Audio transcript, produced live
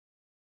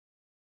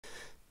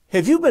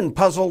Have you been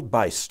puzzled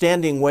by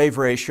standing wave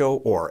ratio,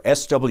 or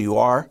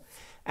SWR?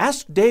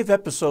 Ask Dave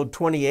episode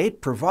 28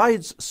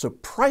 provides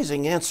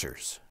surprising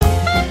answers.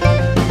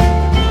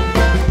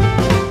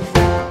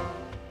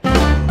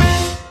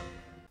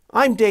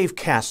 I'm Dave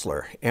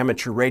Kassler,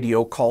 amateur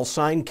radio call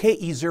sign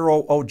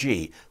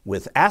KE0OG,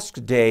 with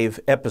Ask Dave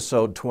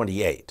episode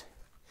 28.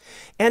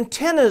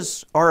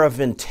 Antennas are of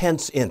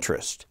intense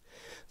interest.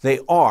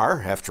 They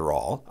are, after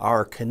all,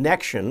 our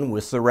connection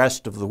with the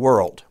rest of the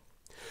world.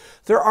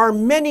 There are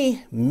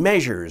many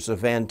measures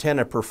of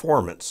antenna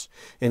performance,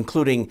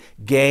 including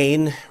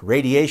gain,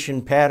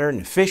 radiation pattern,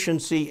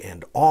 efficiency,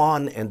 and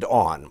on and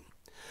on.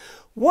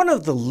 One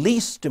of the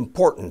least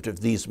important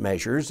of these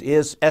measures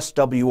is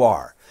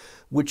SWR,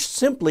 which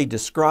simply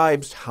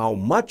describes how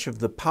much of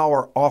the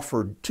power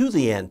offered to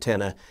the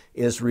antenna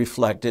is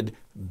reflected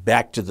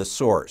back to the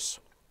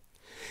source.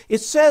 It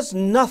says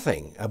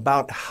nothing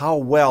about how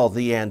well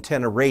the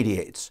antenna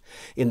radiates.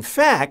 In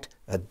fact,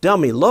 a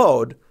dummy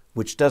load,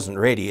 which doesn't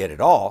radiate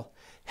at all,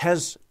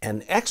 has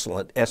an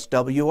excellent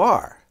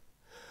SWR.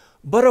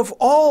 But of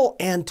all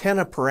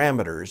antenna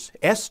parameters,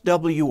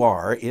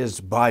 SWR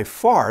is by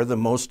far the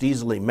most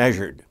easily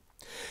measured,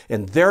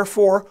 and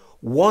therefore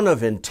one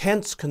of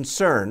intense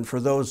concern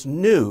for those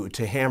new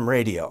to ham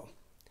radio.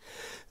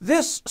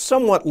 This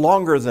somewhat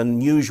longer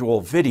than usual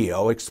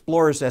video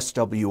explores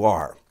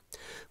SWR.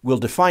 We'll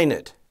define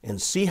it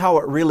and see how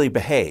it really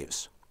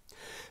behaves.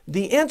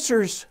 The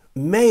answers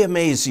may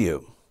amaze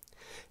you.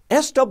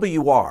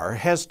 SWR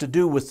has to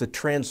do with the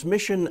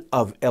transmission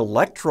of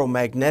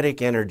electromagnetic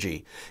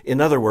energy,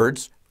 in other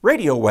words,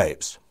 radio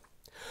waves.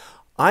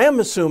 I am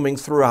assuming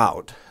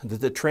throughout that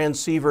the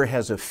transceiver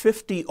has a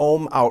 50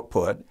 ohm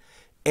output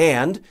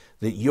and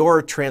that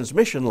your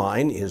transmission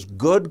line is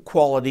good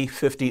quality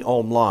 50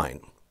 ohm line.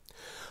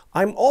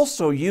 I'm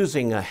also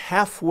using a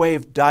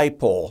half-wave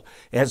dipole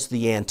as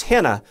the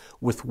antenna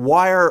with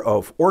wire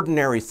of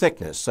ordinary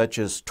thickness, such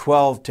as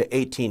 12 to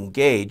 18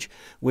 gauge,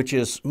 which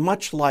is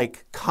much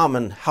like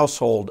common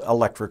household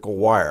electrical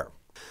wire.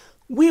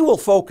 We will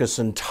focus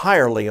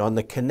entirely on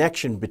the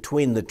connection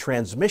between the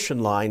transmission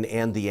line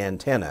and the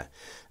antenna.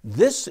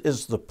 This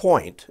is the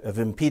point of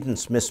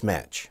impedance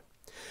mismatch.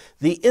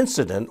 The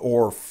incident,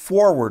 or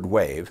forward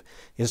wave,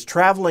 is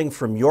traveling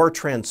from your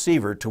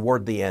transceiver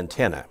toward the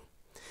antenna.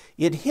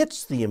 It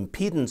hits the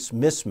impedance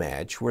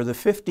mismatch where the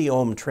 50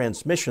 ohm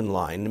transmission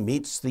line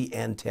meets the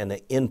antenna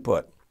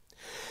input.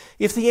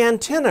 If the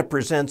antenna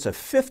presents a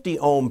 50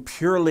 ohm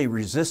purely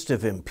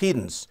resistive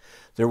impedance,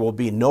 there will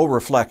be no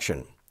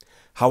reflection.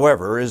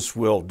 However, as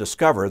we'll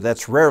discover,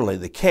 that's rarely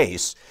the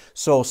case,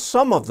 so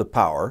some of the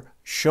power,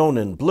 shown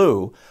in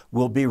blue,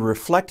 will be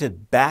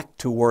reflected back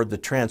toward the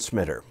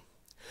transmitter.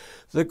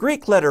 The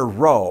Greek letter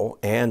rho,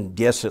 and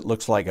yes, it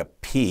looks like a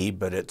P,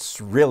 but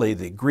it's really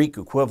the Greek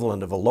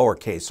equivalent of a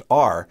lowercase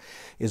r,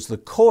 is the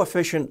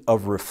coefficient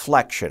of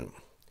reflection.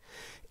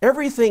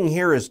 Everything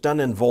here is done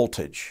in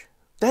voltage.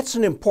 That's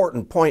an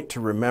important point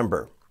to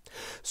remember.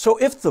 So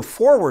if the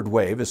forward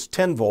wave is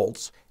 10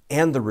 volts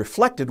and the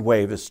reflected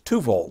wave is 2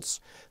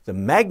 volts, the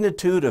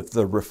magnitude of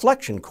the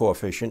reflection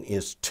coefficient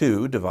is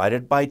 2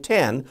 divided by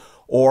 10,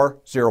 or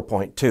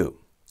 0.2.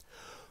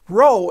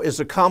 Rho is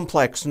a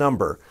complex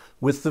number,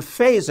 with the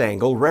phase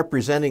angle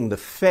representing the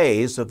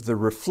phase of the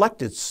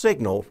reflected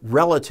signal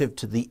relative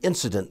to the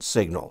incident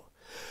signal.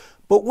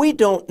 But we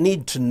don't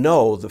need to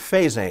know the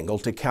phase angle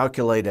to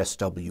calculate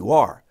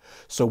SWR,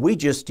 so we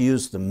just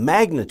use the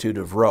magnitude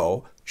of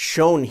rho,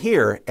 shown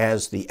here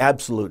as the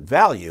absolute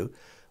value,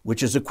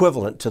 which is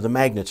equivalent to the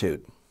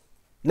magnitude.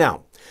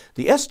 Now,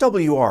 the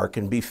SWR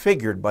can be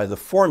figured by the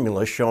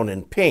formula shown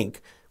in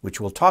pink, which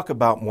we'll talk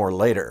about more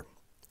later.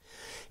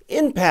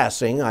 In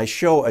passing, I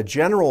show a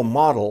general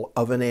model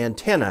of an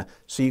antenna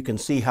so you can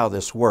see how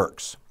this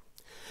works.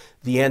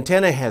 The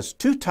antenna has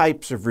two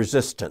types of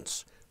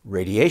resistance,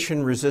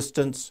 radiation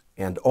resistance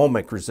and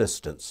ohmic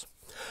resistance.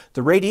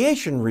 The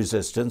radiation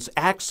resistance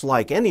acts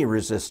like any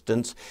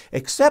resistance,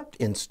 except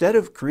instead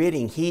of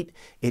creating heat,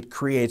 it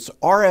creates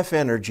RF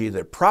energy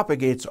that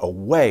propagates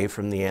away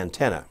from the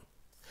antenna.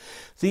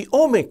 The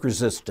ohmic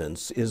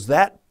resistance is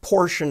that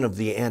portion of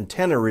the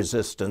antenna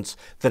resistance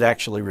that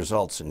actually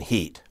results in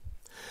heat.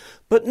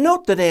 But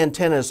note that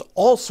antennas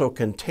also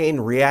contain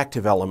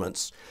reactive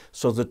elements,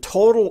 so the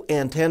total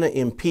antenna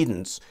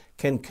impedance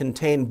can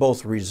contain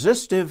both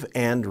resistive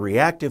and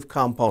reactive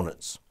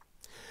components.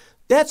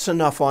 That's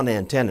enough on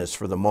antennas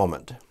for the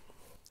moment.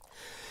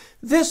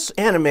 This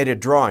animated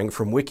drawing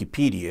from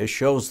Wikipedia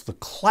shows the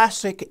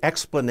classic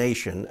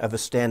explanation of a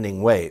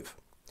standing wave.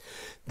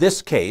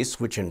 This case,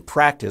 which in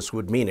practice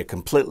would mean a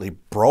completely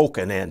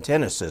broken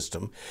antenna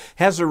system,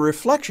 has a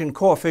reflection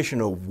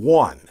coefficient of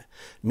 1,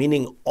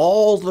 meaning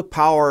all the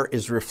power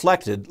is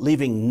reflected,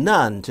 leaving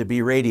none to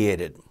be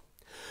radiated.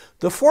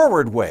 The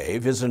forward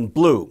wave is in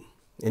blue,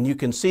 and you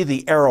can see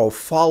the arrow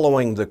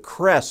following the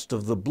crest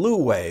of the blue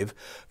wave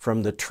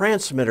from the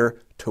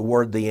transmitter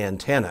toward the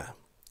antenna.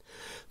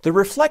 The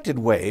reflected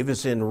wave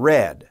is in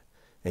red,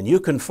 and you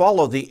can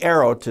follow the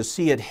arrow to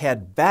see it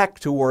head back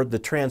toward the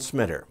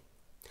transmitter.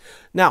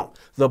 Now,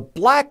 the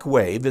black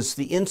wave is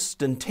the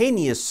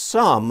instantaneous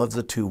sum of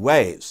the two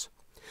waves.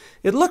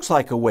 It looks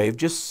like a wave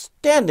just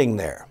standing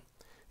there.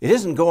 It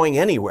isn't going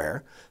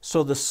anywhere,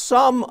 so the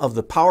sum of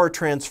the power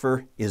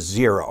transfer is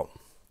 0.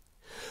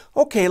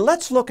 Okay,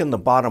 let's look in the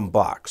bottom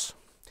box.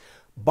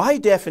 By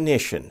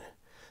definition,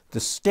 the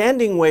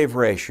standing wave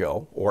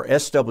ratio, or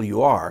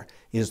SWR,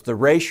 is the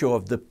ratio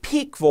of the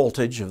peak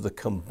voltage of the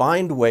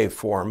combined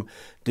waveform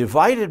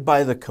divided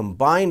by the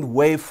combined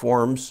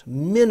waveform's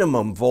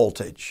minimum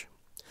voltage.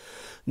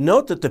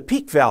 Note that the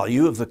peak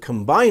value of the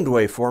combined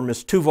waveform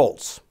is 2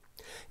 volts,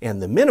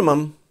 and the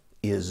minimum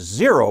is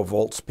 0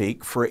 volts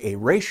peak for a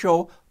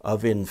ratio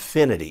of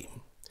infinity.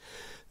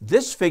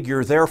 This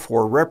figure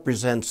therefore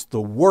represents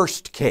the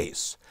worst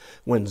case,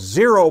 when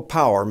 0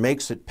 power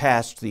makes it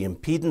past the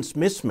impedance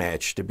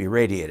mismatch to be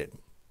radiated.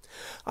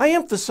 I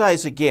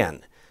emphasize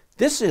again,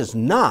 this is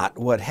not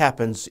what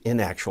happens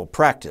in actual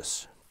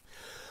practice.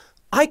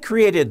 I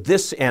created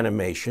this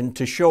animation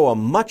to show a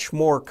much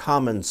more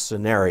common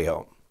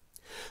scenario.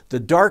 The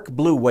dark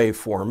blue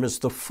waveform is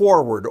the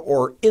forward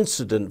or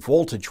incident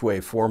voltage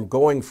waveform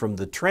going from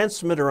the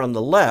transmitter on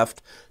the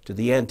left to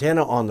the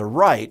antenna on the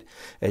right,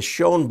 as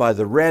shown by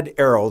the red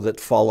arrow that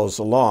follows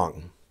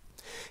along.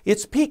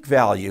 Its peak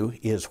value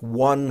is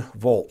 1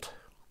 volt.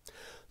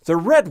 The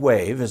red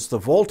wave is the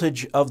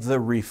voltage of the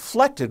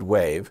reflected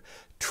wave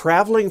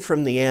traveling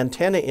from the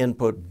antenna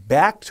input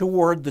back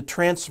toward the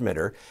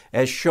transmitter,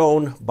 as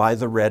shown by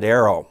the red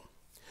arrow.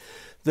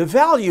 The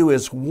value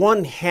is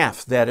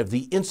 1/2 that of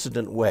the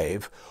incident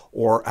wave,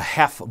 or a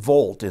 1/2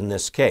 volt in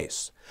this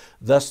case.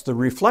 Thus, the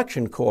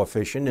reflection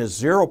coefficient is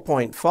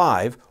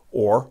 0.5,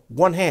 or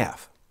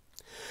 1/2.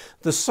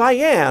 The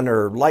cyan,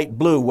 or light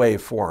blue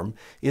waveform,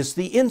 is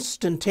the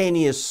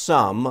instantaneous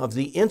sum of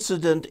the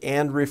incident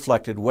and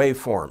reflected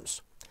waveforms.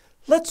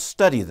 Let's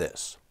study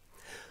this.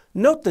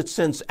 Note that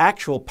since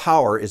actual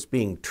power is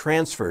being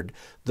transferred,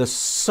 the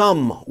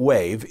sum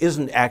wave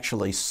isn't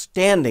actually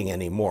standing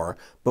anymore,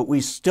 but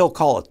we still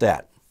call it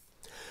that.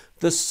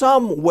 The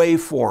sum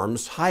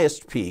waveform's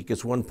highest peak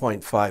is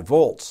 1.5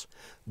 volts,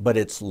 but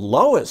its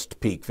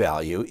lowest peak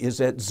value is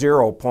at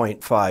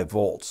 0.5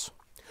 volts.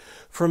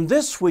 From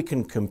this, we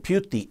can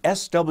compute the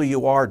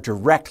SWR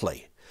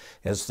directly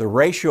as the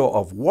ratio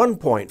of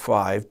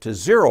 1.5 to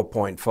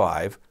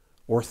 0.5,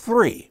 or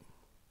 3.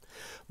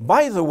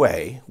 By the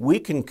way, we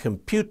can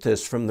compute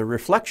this from the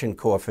reflection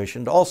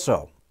coefficient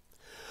also.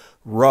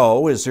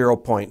 Rho is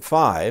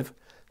 0.5,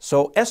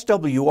 so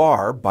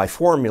SWR, by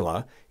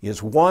formula,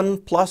 is 1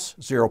 plus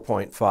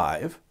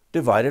 0.5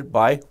 divided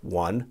by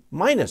 1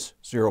 minus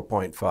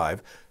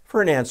 0.5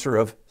 for an answer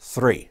of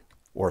 3,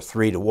 or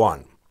 3 to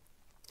 1.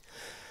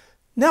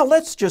 Now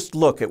let's just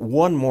look at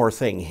one more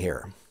thing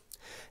here.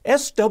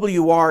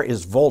 SWR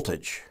is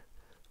voltage.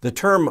 The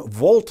term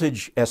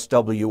voltage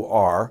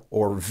SWR,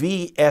 or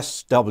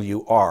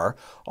VSWR,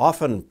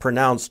 often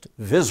pronounced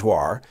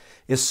VSWR,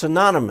 is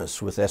synonymous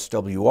with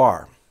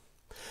SWR.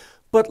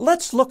 But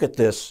let's look at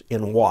this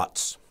in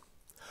watts.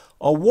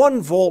 A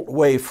 1 volt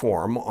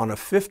waveform on a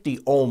 50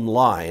 ohm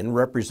line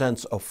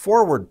represents a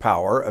forward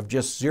power of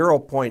just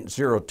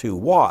 0.02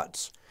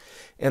 watts,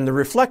 and the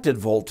reflected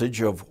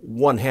voltage of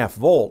 1/2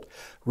 volt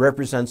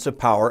represents a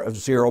power of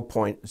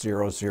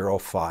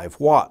 0.005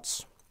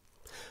 watts.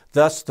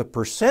 Thus, the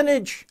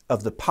percentage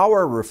of the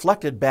power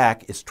reflected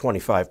back is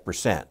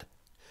 25%.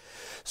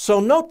 So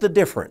note the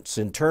difference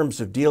in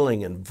terms of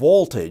dealing in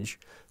voltage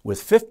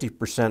with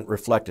 50%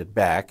 reflected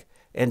back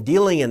and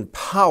dealing in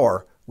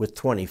power with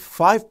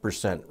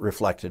 25%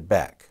 reflected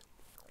back.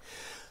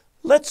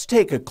 Let's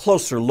take a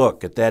closer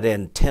look at that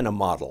antenna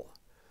model.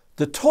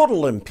 The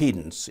total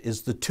impedance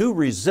is the two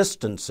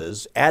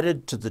resistances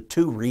added to the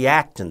two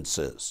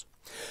reactances.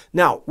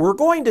 Now, we're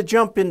going to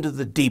jump into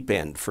the deep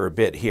end for a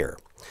bit here.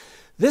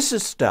 This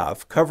is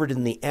stuff covered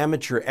in the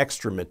amateur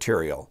extra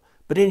material,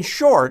 but in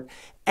short,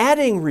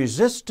 adding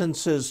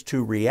resistances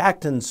to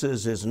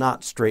reactances is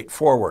not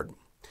straightforward.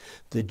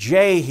 The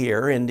J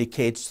here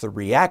indicates the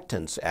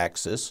reactance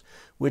axis,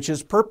 which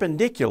is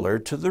perpendicular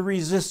to the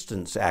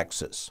resistance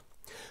axis.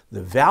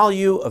 The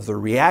value of the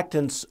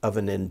reactance of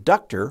an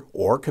inductor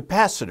or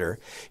capacitor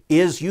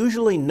is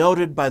usually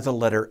noted by the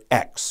letter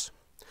X.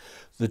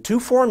 The two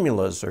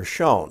formulas are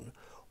shown,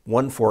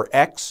 one for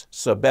X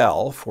sub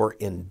L for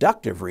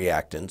inductive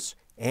reactance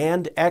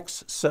and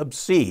X sub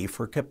C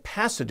for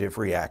capacitive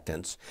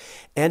reactance,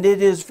 and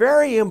it is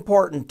very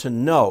important to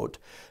note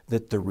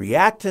that the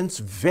reactance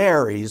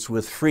varies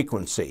with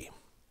frequency.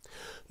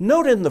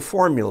 Note in the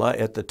formula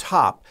at the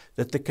top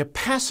that the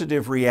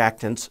capacitive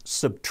reactance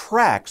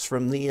subtracts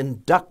from the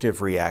inductive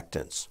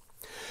reactance.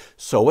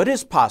 So it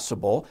is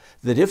possible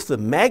that if the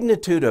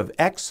magnitude of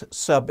X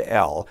sub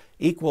L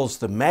equals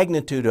the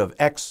magnitude of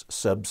X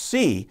sub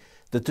C,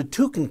 that the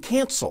two can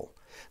cancel,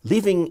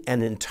 leaving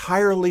an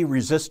entirely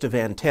resistive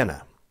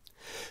antenna.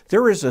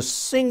 There is a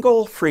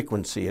single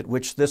frequency at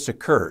which this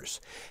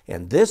occurs,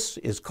 and this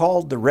is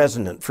called the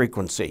resonant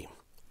frequency.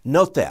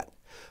 Note that.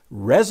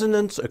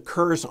 Resonance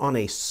occurs on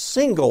a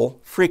single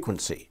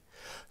frequency.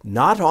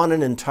 not on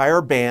an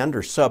entire band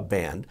or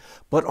subband,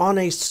 but on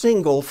a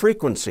single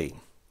frequency.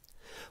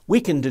 We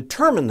can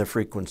determine the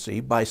frequency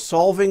by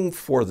solving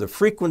for the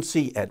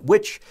frequency at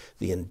which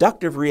the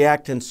inductive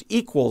reactance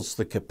equals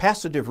the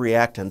capacitive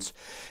reactance,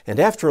 and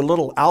after a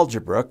little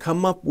algebra,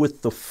 come up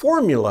with the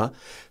formula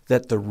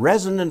that the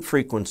resonant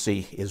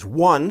frequency is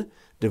 1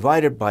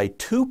 divided by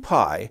 2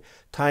 pi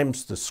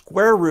times the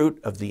square root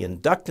of the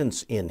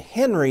inductance in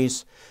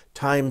henries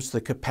times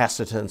the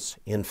capacitance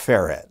in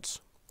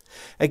farads.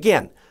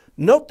 Again,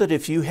 note that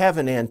if you have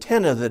an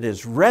antenna that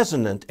is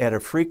resonant at a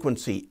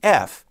frequency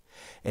f,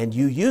 and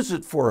you use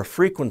it for a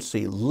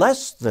frequency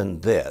less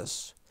than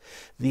this,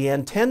 the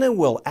antenna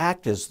will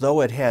act as though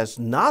it has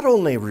not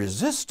only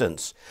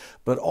resistance,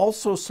 but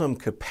also some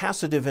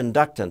capacitive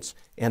inductance,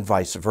 and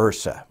vice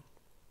versa.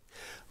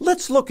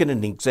 Let's look at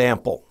an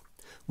example.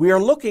 We are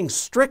looking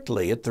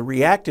strictly at the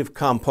reactive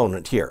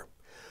component here.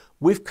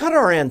 We've cut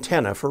our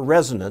antenna for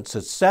resonance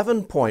at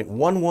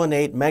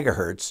 7.118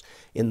 megahertz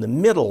in the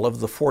middle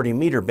of the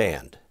 40-meter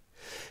band.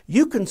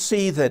 You can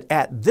see that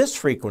at this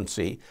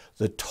frequency,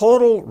 the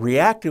total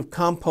reactive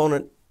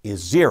component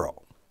is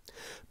 0.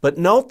 But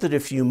note that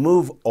if you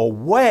move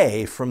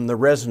away from the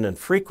resonant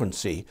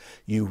frequency,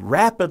 you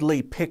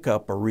rapidly pick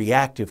up a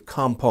reactive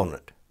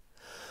component.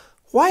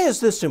 Why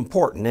is this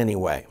important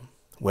anyway?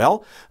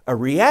 Well, a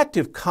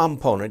reactive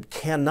component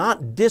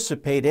cannot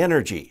dissipate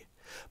energy,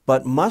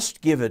 but must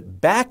give it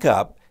back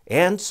up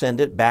and send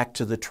it back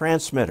to the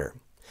transmitter.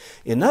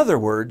 In other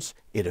words,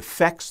 it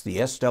affects the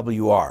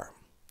SWR.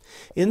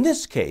 In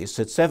this case,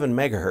 at 7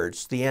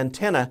 megahertz, the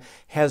antenna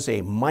has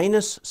a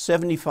minus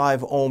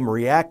 75 ohm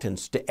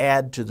reactance to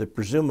add to the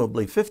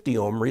presumably 50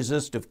 ohm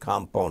resistive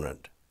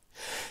component.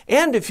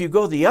 And if you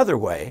go the other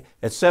way,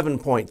 at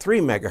 7.3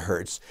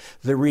 megahertz,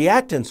 the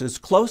reactance is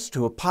close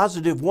to a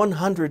positive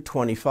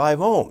 125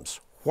 ohms.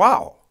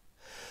 Wow!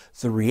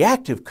 The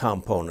reactive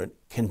component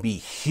can be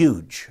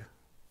huge.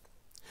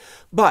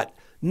 But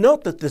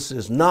note that this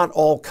is not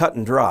all cut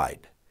and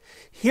dried.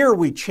 Here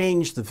we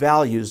change the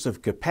values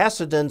of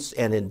capacitance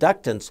and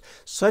inductance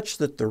such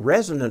that the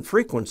resonant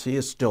frequency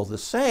is still the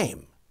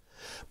same.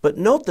 But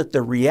note that the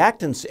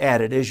reactance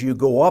added as you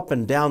go up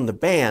and down the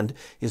band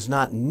is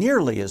not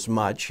nearly as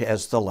much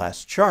as the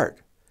last chart.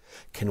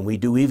 Can we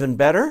do even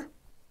better?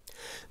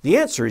 The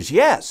answer is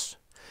yes.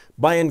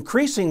 By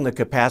increasing the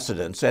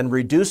capacitance and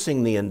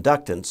reducing the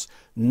inductance,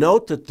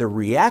 note that the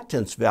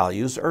reactance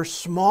values are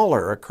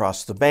smaller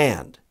across the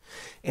band.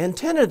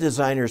 Antenna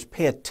designers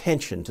pay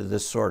attention to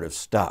this sort of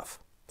stuff.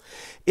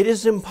 It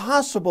is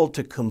impossible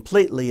to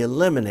completely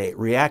eliminate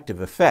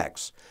reactive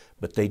effects,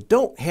 but they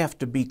don't have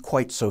to be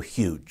quite so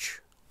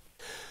huge.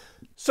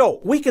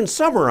 So we can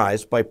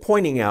summarize by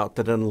pointing out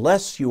that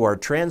unless you are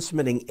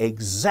transmitting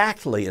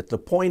exactly at the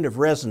point of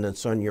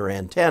resonance on your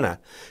antenna,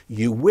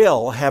 you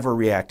will have a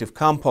reactive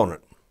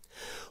component.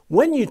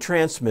 When you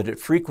transmit at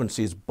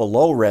frequencies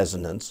below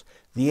resonance,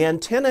 the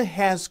antenna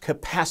has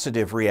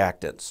capacitive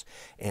reactance,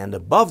 and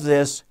above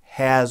this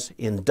has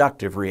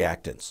inductive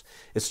reactance.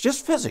 It's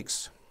just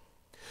physics.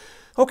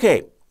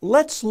 Okay,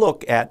 let's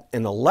look at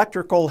an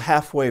electrical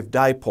half-wave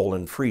dipole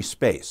in free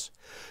space,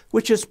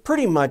 which is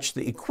pretty much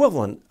the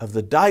equivalent of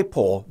the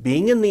dipole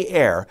being in the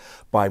air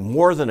by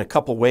more than a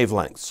couple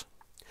wavelengths.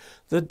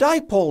 The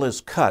dipole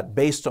is cut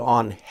based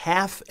on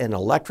half an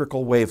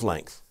electrical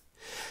wavelength.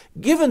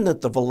 Given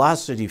that the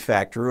velocity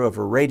factor of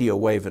a radio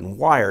wave in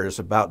wire is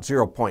about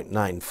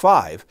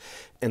 0.95,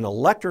 an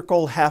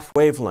electrical half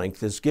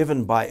wavelength is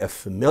given by a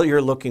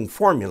familiar-looking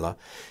formula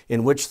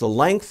in which the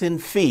length in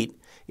feet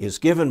is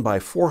given by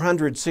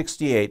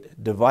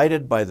 468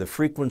 divided by the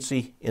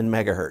frequency in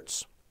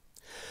megahertz.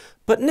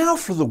 But now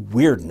for the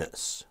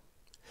weirdness.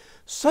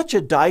 Such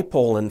a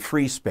dipole in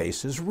free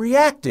space is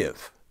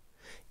reactive.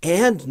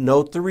 And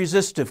note the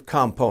resistive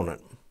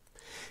component.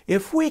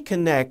 If we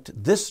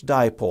connect this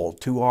dipole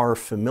to our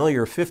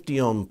familiar 50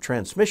 ohm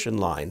transmission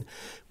line,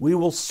 we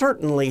will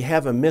certainly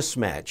have a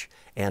mismatch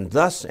and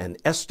thus an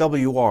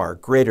SWR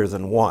greater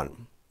than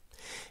 1.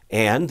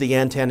 And the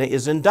antenna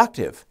is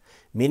inductive,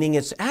 meaning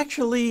it's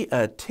actually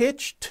a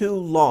titch too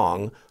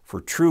long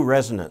for true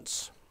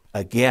resonance.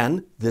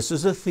 Again, this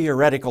is a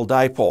theoretical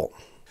dipole.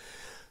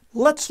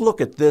 Let's look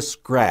at this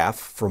graph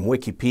from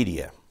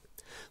Wikipedia.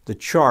 The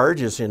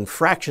charge is in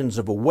fractions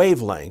of a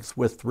wavelength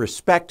with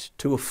respect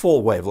to a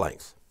full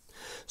wavelength.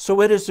 So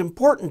it is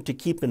important to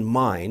keep in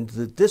mind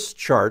that this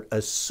chart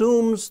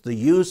assumes the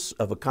use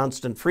of a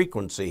constant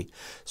frequency,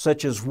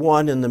 such as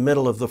 1 in the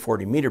middle of the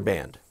 40-meter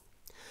band.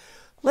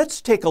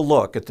 Let's take a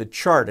look at the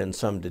chart in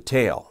some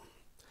detail.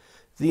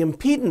 The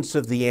impedance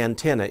of the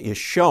antenna is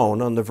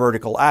shown on the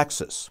vertical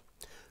axis.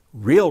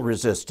 Real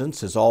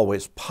resistance is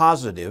always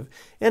positive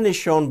and is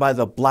shown by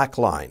the black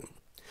line.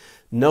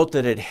 Note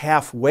that at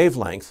half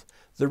wavelength,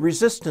 the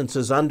resistance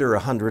is under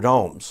 100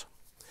 ohms.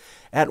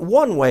 At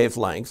 1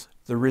 wavelength,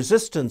 the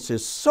resistance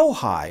is so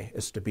high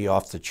as to be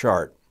off the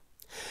chart.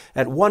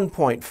 At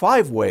 1.5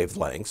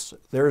 wavelengths,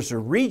 there's a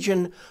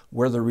region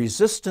where the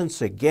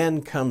resistance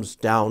again comes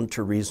down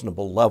to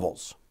reasonable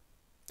levels.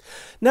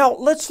 Now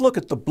let's look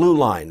at the blue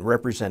line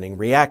representing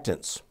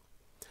reactance.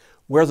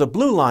 Where the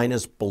blue line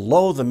is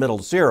below the middle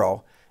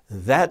zero,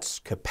 that's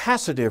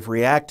capacitive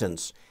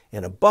reactance,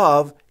 and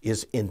above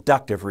is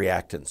inductive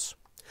reactance.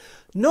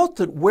 Note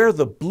that where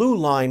the blue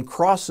line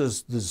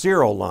crosses the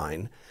zero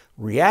line,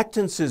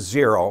 reactance is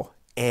zero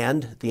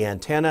and the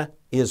antenna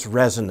is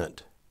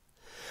resonant.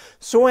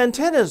 So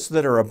antennas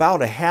that are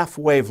about a half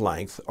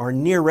wavelength are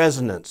near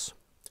resonance.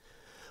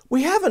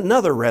 We have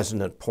another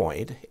resonant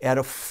point at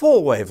a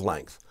full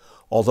wavelength,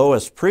 although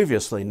as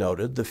previously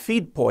noted, the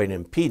feed point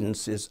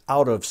impedance is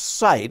out of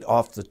sight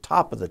off the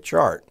top of the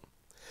chart.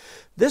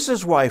 This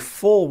is why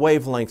full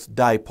wavelength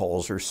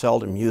dipoles are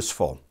seldom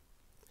useful.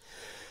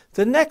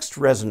 The next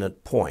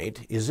resonant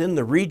point is in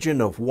the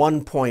region of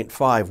 1.5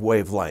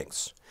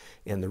 wavelengths,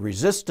 and the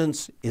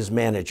resistance is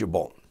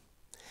manageable.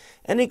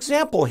 An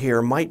example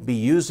here might be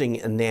using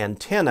an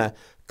antenna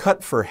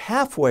cut for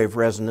half-wave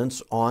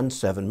resonance on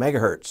 7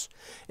 MHz,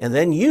 and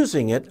then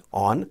using it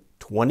on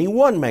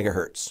 21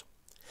 MHz.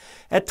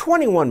 At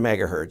 21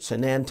 MHz,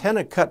 an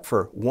antenna cut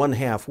for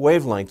 1/2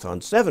 wavelength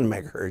on 7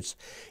 MHz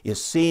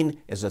is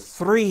seen as a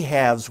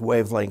 3/2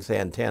 wavelength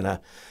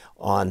antenna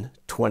on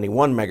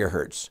 21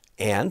 MHz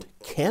and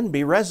can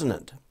be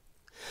resonant.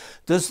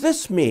 Does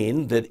this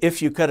mean that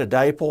if you cut a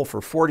dipole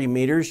for 40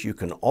 meters, you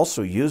can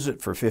also use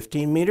it for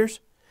 15 meters?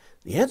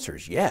 The answer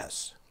is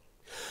yes.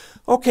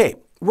 Okay,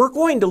 we're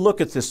going to look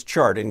at this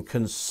chart in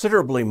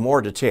considerably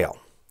more detail.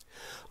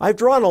 I've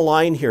drawn a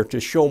line here to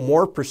show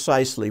more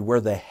precisely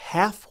where the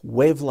half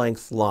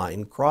wavelength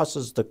line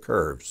crosses the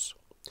curves.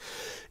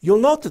 You'll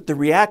note that the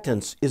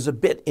reactance is a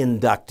bit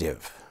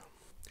inductive.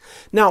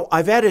 Now,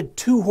 I've added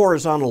two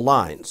horizontal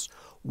lines,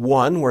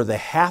 one where the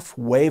half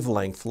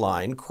wavelength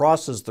line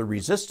crosses the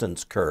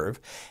resistance curve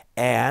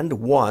and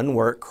one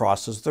where it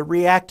crosses the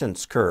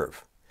reactance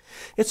curve.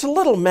 It's a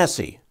little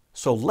messy,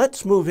 so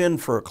let's move in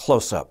for a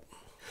close-up.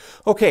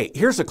 Okay,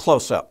 here's a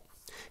close-up.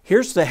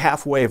 Here's the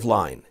half wave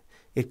line.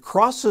 It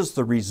crosses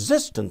the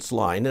resistance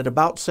line at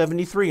about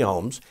 73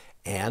 ohms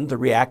and the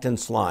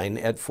reactance line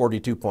at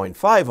 42.5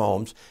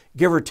 ohms,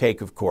 give or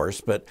take, of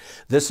course, but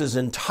this is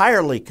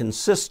entirely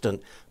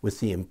consistent with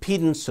the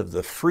impedance of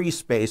the free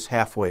space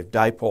half-wave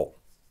dipole.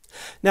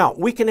 Now,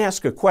 we can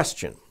ask a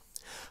question.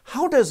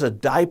 How does a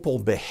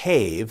dipole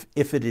behave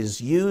if it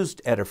is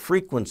used at a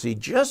frequency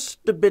just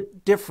a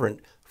bit different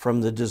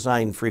from the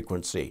design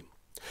frequency?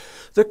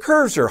 The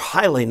curves are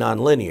highly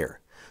nonlinear,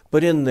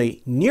 but in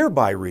the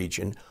nearby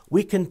region,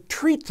 we can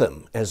treat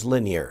them as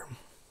linear.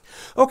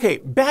 Okay,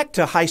 back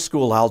to high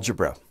school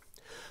algebra.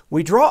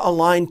 We draw a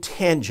line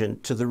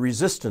tangent to the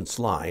resistance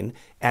line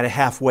at a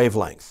half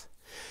wavelength.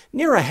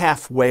 Near a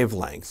half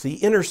wavelength,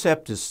 the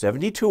intercept is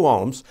 72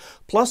 ohms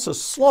plus a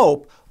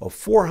slope of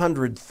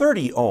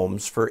 430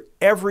 ohms for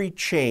every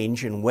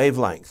change in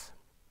wavelength.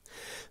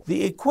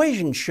 The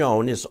equation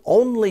shown is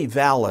only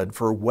valid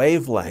for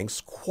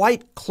wavelengths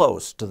quite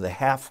close to the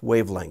half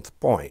wavelength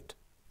point.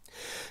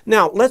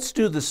 Now, let's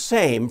do the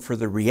same for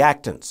the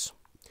reactance.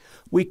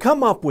 We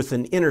come up with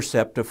an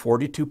intercept of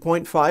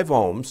 42.5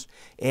 ohms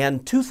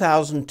and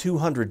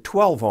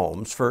 2,212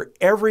 ohms for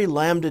every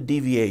lambda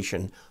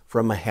deviation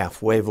from a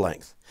half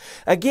wavelength.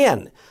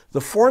 Again, the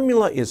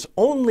formula is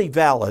only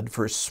valid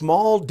for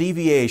small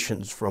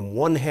deviations from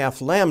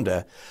 1/2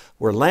 lambda,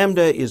 where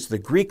lambda is the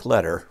Greek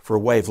letter for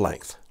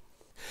wavelength.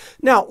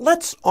 Now,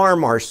 let's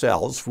arm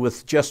ourselves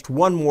with just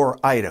one more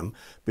item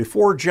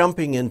before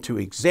jumping into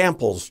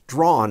examples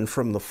drawn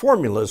from the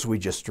formulas we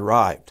just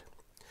derived.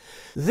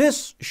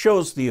 This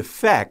shows the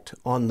effect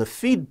on the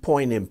feed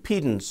point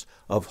impedance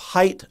of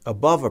height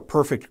above a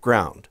perfect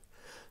ground.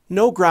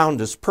 No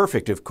ground is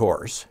perfect, of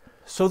course,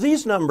 so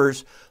these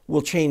numbers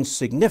will change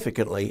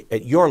significantly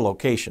at your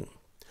location.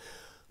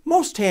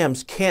 Most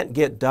hams can't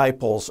get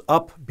dipoles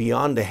up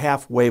beyond a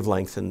half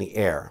wavelength in the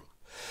air.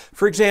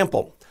 For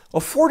example, a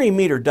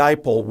 40-meter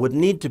dipole would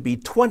need to be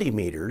 20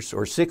 meters,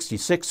 or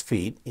 66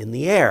 feet, in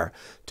the air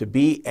to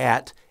be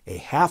at a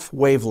half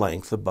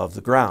wavelength above the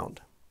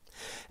ground.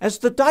 As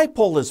the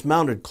dipole is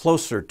mounted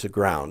closer to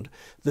ground,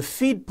 the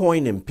feed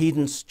point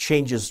impedance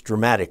changes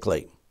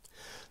dramatically.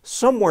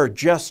 Somewhere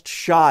just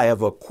shy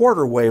of a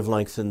quarter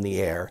wavelength in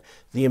the air,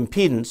 the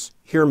impedance,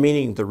 here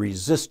meaning the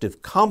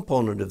resistive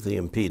component of the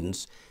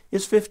impedance,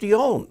 is 50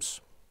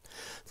 ohms.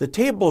 The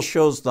table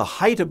shows the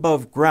height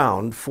above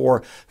ground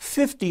for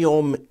 50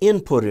 ohm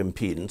input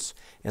impedance,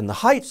 and the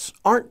heights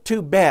aren't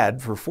too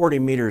bad for 40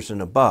 meters and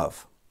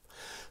above.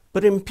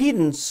 But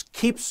impedance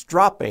keeps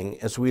dropping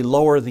as we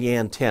lower the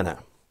antenna.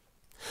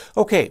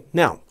 Okay,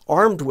 now,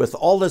 armed with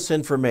all this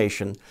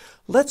information,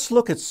 let's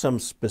look at some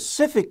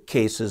specific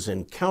cases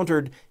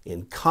encountered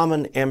in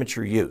common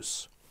amateur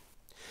use.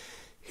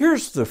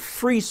 Here's the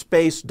free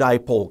space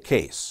dipole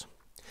case.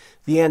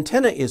 The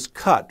antenna is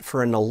cut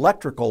for an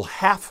electrical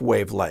half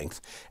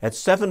wavelength at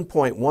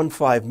 7.15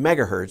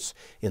 MHz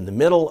in the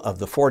middle of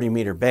the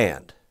 40-meter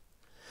band.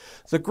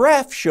 The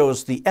graph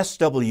shows the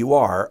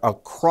SWR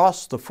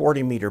across the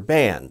 40-meter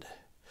band.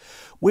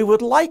 We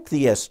would like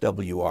the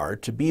SWR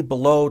to be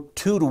below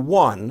 2 to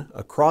 1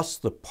 across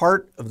the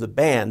part of the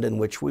band in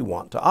which we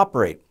want to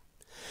operate.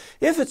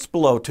 If it's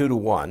below 2 to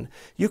 1,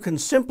 you can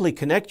simply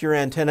connect your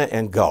antenna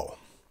and go.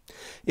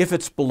 If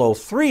it's below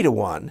 3 to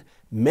 1,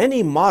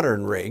 many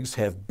modern rigs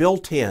have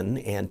built-in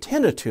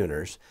antenna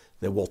tuners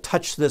that will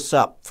touch this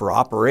up for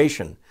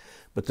operation,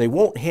 but they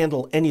won't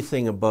handle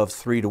anything above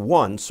 3 to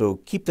 1, so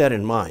keep that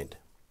in mind.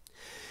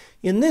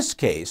 In this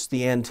case,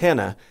 the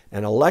antenna,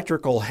 an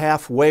electrical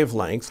half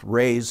wavelength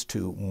raised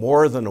to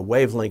more than a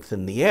wavelength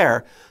in the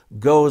air,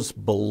 goes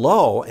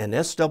below an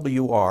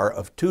SWR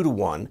of 2 to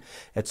 1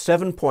 at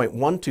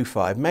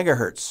 7.125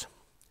 megahertz.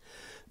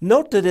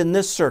 Note that in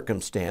this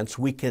circumstance,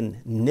 we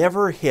can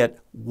never hit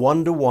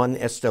 1 to 1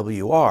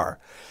 SWR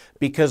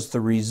because the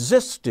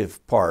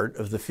resistive part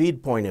of the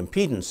feed point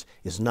impedance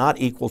is not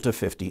equal to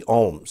 50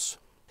 ohms.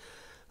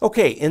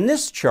 Okay, in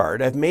this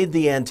chart, I've made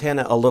the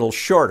antenna a little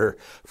shorter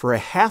for a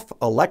half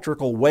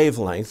electrical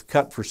wavelength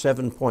cut for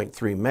 7.3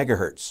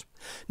 megahertz.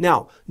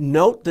 Now,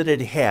 note that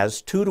it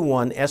has 2 to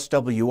 1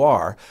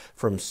 SWR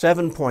from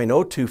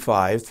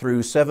 7.025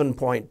 through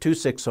 7.260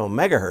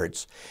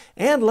 megahertz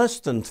and less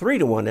than 3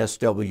 to 1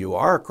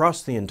 SWR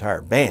across the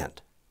entire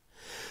band.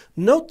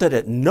 Note that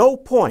at no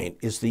point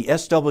is the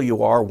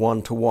SWR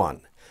 1 to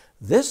 1.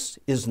 This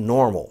is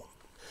normal.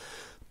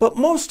 But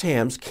most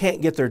hams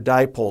can't get their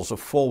dipoles a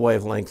full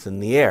wavelength in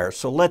the air,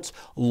 so let's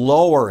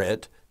lower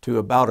it to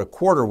about a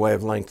quarter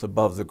wavelength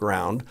above the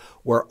ground,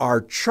 where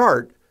our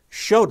chart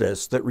showed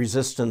us that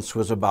resistance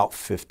was about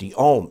 50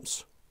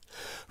 ohms.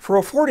 For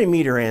a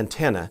 40-meter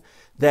antenna,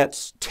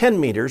 that's 10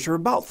 meters or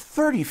about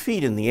 30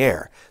 feet in the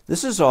air.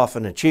 This is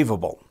often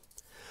achievable.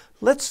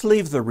 Let's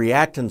leave the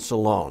reactance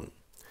alone.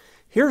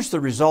 Here's the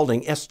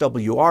resulting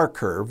SWR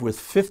curve with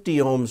 50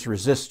 ohms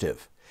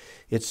resistive.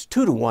 Its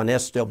 2 to 1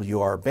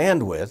 SWR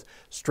bandwidth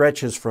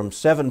stretches from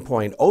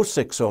 7.060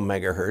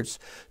 megahertz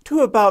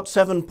to about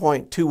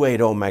 7.280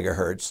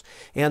 megahertz,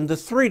 and the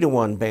 3 to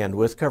 1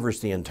 bandwidth covers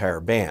the entire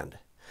band.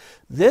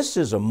 This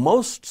is a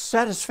most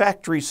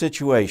satisfactory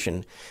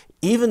situation,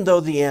 even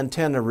though the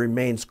antenna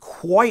remains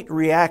quite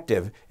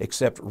reactive,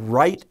 except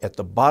right at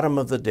the bottom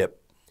of the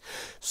dip.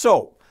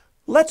 So,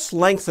 let's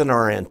lengthen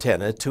our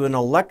antenna to an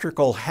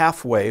electrical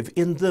half wave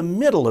in the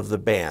middle of the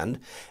band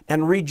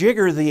and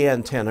rejigger the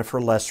antenna for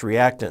less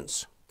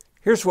reactance.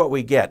 Here's what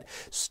we get,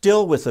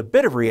 still with a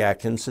bit of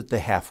reactance at the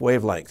half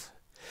wavelength.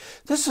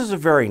 This is a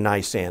very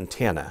nice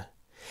antenna.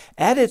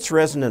 At its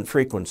resonant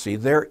frequency,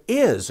 there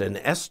is an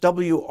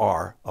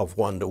SWR of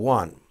 1 to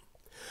 1.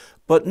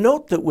 But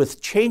note that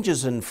with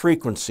changes in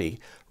frequency,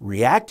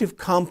 reactive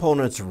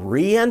components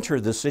re-enter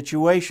the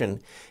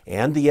situation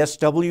and the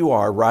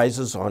SWR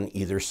rises on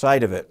either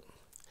side of it.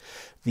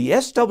 The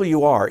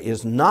SWR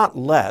is not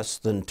less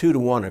than 2 to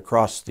 1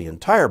 across the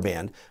entire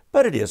band,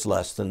 but it is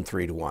less than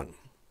 3 to 1.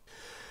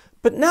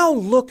 But now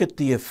look at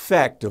the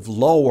effect of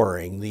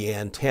lowering the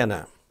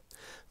antenna.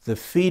 The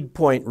feed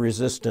point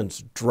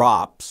resistance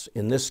drops,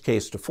 in this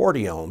case to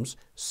 40 ohms,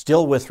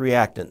 still with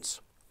reactance.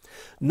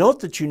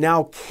 Note that you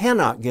now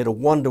cannot get a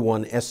 1 to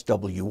 1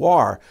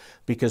 SWR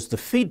because the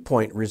feed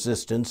point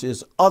resistance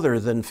is other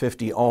than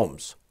 50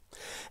 ohms.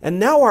 And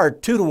now our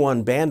 2 to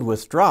 1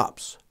 bandwidth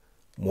drops.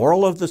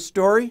 Moral of the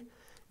story?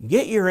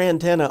 Get your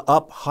antenna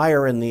up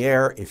higher in the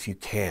air if you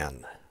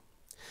can.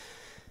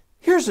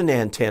 Here's an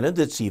antenna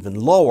that's even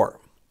lower.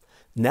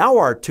 Now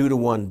our 2 to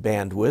 1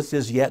 bandwidth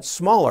is yet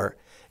smaller,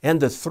 and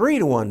the 3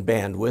 to 1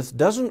 bandwidth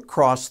doesn't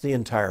cross the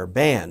entire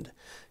band.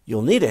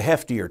 You'll need a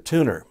heftier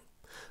tuner.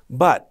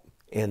 But,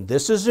 and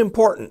this is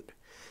important,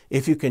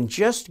 if you can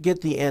just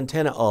get the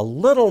antenna a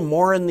little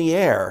more in the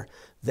air,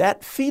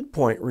 that feed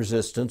point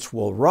resistance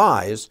will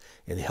rise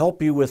and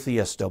help you with the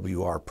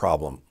SWR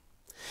problem.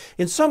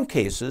 In some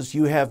cases,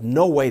 you have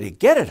no way to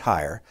get it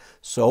higher,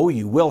 so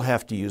you will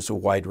have to use a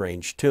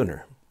wide-range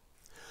tuner.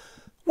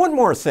 One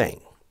more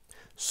thing.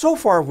 So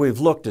far we've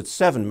looked at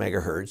 7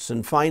 megahertz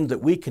and find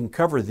that we can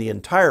cover the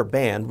entire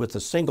band with a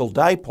single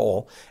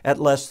dipole at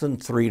less than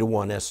 3 to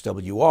 1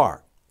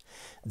 SWR.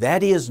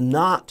 That is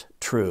not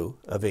true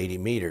of 80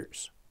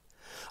 meters.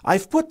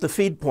 I've put the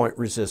feed point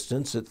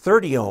resistance at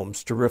 30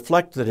 ohms to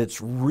reflect that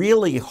it's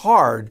really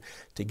hard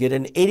to get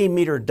an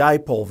 80-meter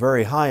dipole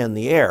very high in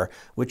the air,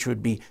 which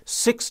would be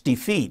 60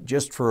 feet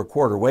just for a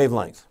quarter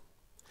wavelength.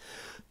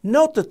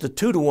 Note that the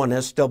 2 to 1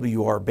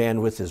 SWR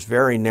bandwidth is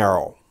very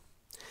narrow.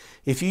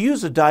 If you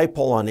use a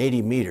dipole on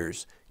 80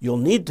 meters, you'll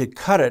need to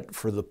cut it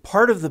for the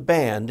part of the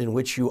band in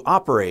which you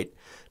operate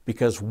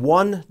because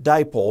one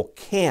dipole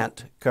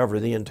can't cover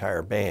the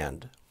entire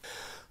band.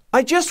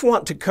 I just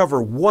want to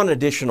cover one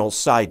additional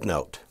side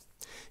note.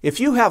 If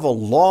you have a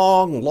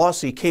long,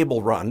 lossy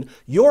cable run,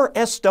 your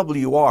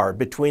SWR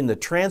between the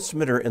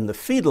transmitter and the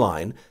feed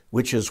line,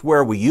 which is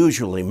where we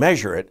usually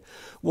measure it,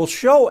 will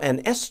show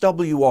an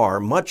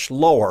SWR much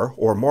lower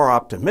or more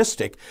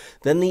optimistic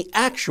than the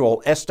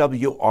actual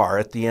SWR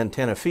at the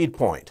antenna feed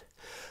point.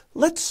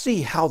 Let's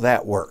see how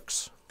that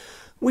works.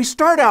 We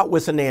start out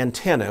with an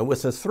antenna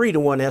with a 3 to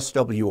 1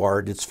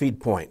 SWR at its feed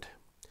point.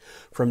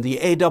 From the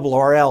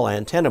ARRL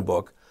antenna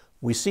book,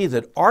 we see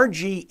that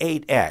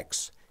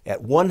RG8X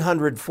at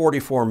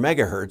 144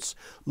 megahertz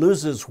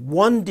loses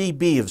 1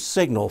 dB of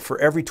signal for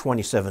every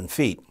 27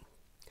 feet.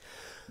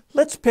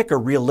 Let's pick a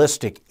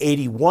realistic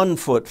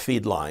 81-foot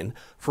feed line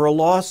for a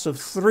loss of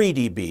 3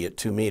 dB at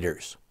 2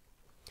 meters.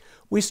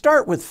 We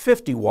start with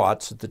 50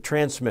 watts at the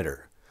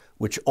transmitter,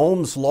 which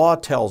Ohm's law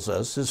tells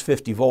us is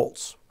 50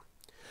 volts.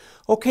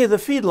 Okay, the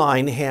feed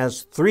line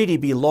has 3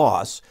 dB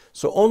loss,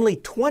 so only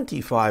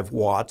 25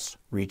 watts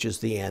reaches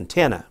the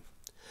antenna.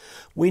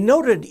 We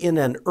noted in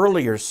an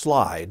earlier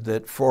slide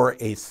that for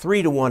a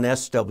 3-to-1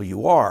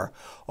 SWR,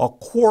 a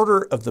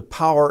quarter of the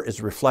power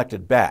is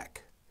reflected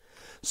back.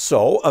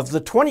 So, of the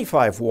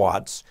 25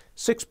 watts,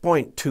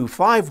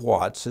 6.25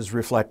 watts is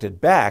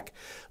reflected back,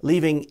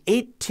 leaving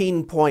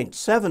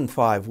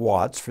 18.75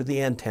 watts for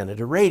the antenna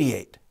to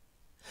radiate.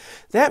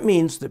 That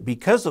means that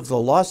because of the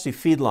lossy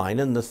feed line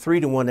in the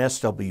 3-to-1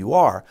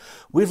 SWR,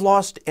 we've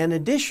lost an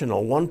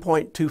additional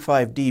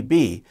 1.25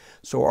 dB,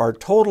 so our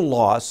total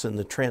loss in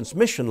the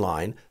transmission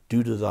line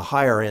due to the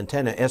higher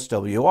antenna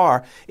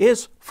SWR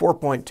is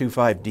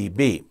 4.25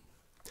 dB.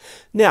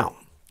 Now,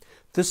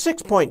 the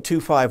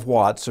 6.25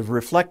 watts of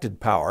reflected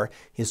power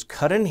is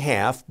cut in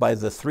half by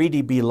the 3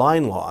 dB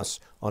line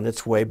loss on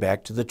its way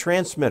back to the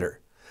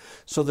transmitter.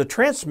 So the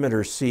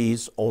transmitter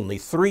sees only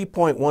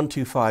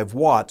 3.125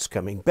 watts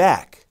coming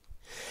back.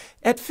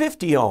 At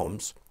 50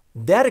 ohms,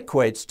 that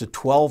equates to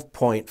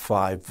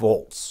 12.5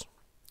 volts.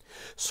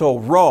 So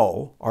ρ,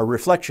 our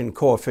reflection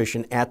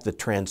coefficient at the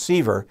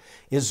transceiver,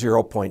 is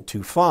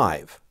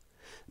 0.25.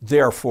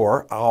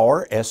 Therefore,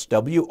 our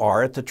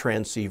SWR at the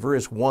transceiver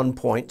is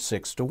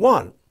 1.6 to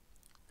 1.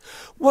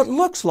 What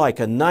looks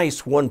like a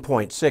nice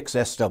 1.6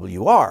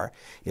 SWR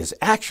is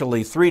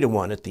actually 3 to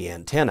 1 at the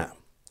antenna.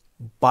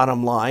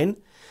 Bottom line,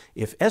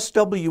 if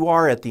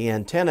SWR at the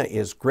antenna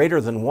is greater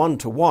than 1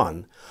 to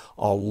 1,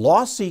 a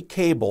lossy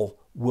cable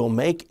will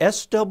make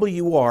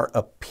SWR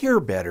appear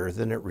better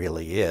than it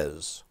really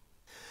is.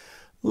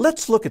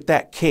 Let's look at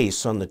that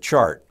case on the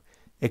chart,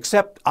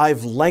 except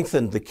I've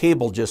lengthened the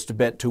cable just a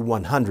bit to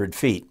 100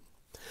 feet.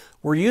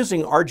 We're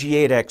using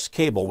RG8X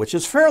cable, which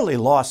is fairly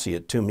lossy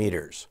at 2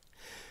 meters.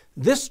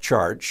 This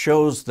chart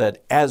shows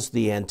that as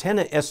the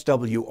antenna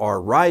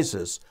SWR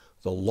rises,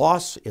 the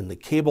loss in the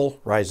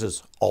cable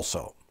rises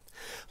also.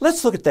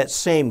 Let's look at that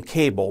same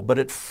cable, but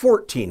at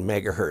 14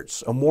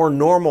 megahertz, a more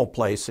normal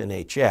place in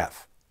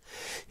HF.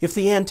 If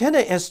the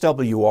antenna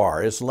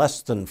SWR is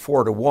less than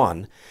 4 to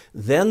 1,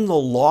 then the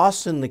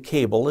loss in the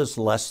cable is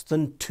less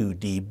than 2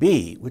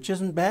 dB, which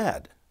isn't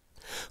bad.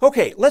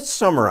 Okay, let's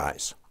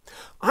summarize.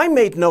 I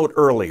made note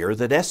earlier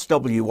that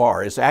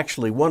SWR is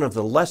actually one of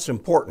the less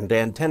important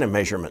antenna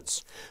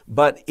measurements,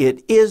 but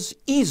it is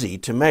easy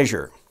to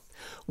measure.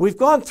 We've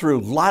gone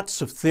through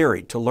lots of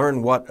theory to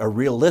learn what a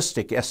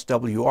realistic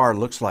SWR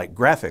looks like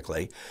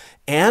graphically,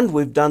 and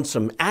we've done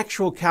some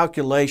actual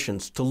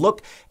calculations to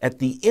look at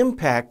the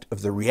impact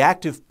of the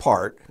reactive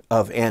part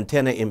of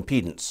antenna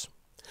impedance.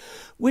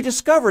 We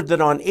discovered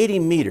that on 80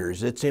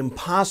 meters it's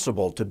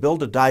impossible to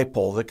build a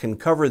dipole that can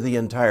cover the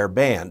entire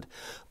band,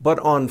 but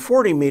on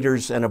 40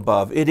 meters and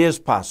above it is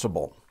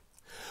possible.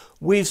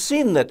 We've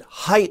seen that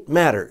height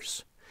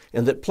matters,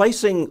 and that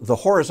placing the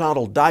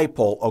horizontal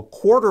dipole a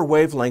quarter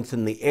wavelength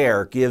in the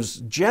air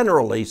gives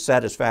generally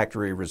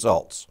satisfactory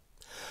results.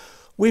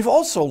 We've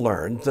also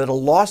learned that a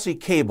lossy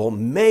cable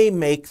may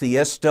make the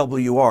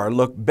SWR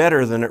look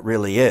better than it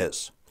really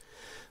is.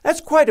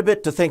 That's quite a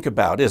bit to think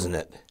about, isn't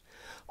it?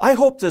 I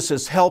hope this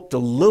has helped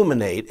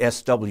illuminate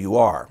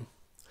SWR.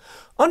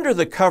 Under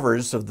the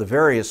covers of the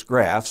various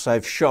graphs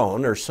I've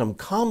shown are some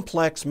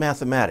complex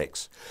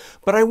mathematics,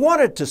 but I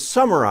wanted to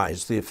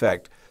summarize the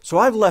effect, so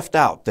I've left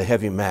out the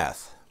heavy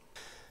math.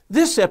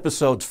 This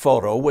episode's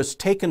photo was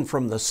taken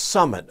from the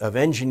summit of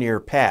Engineer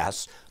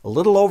Pass, a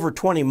little over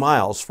 20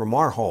 miles from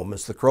our home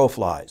as the crow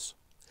flies.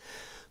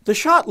 The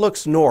shot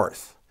looks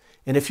north,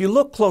 and if you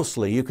look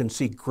closely you can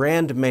see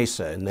Grand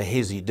Mesa in the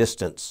hazy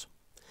distance.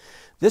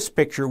 This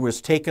picture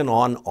was taken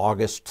on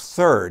August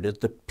 3rd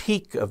at the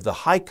peak of the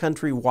high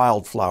country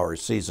wildflower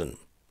season.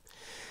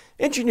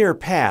 Engineer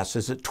Pass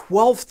is at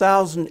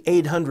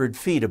 12,800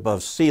 feet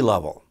above sea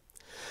level.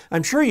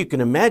 I'm sure you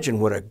can imagine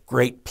what a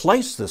great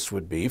place this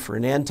would be for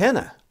an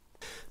antenna.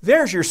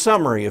 There's your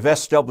summary of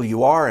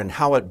SWR and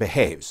how it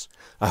behaves.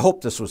 I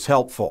hope this was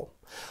helpful.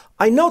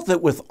 I note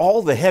that with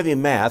all the heavy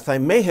math, I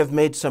may have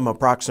made some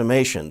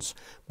approximations,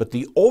 but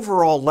the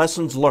overall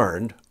lessons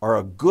learned are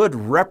a good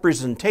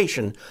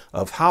representation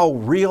of how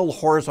real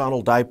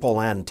horizontal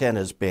dipole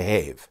antennas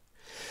behave.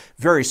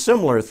 Very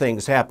similar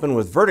things happen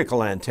with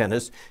vertical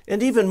antennas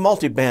and even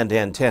multiband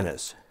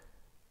antennas.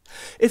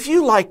 If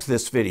you liked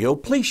this video,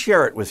 please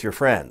share it with your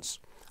friends.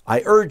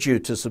 I urge you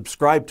to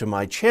subscribe to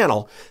my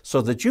channel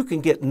so that you can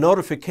get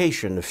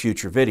notification of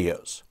future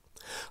videos.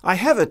 I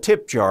have a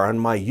tip jar on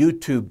my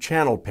YouTube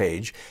channel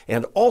page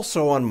and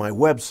also on my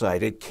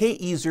website at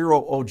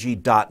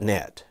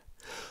ke0og.net.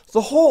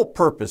 The whole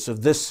purpose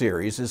of this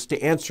series is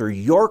to answer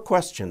your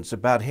questions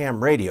about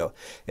ham radio,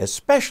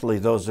 especially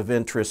those of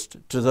interest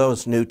to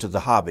those new to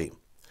the hobby.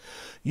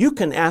 You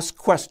can ask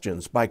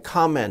questions by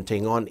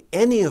commenting on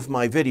any of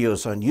my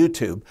videos on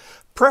YouTube,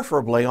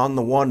 preferably on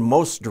the one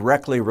most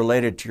directly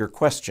related to your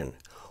question.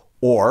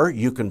 or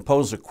you can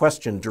pose a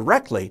question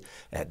directly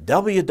at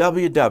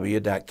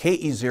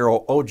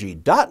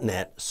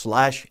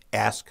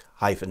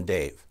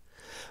www.ke0og.net/ask-dave.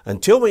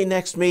 Until we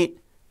next meet,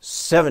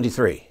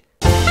 73.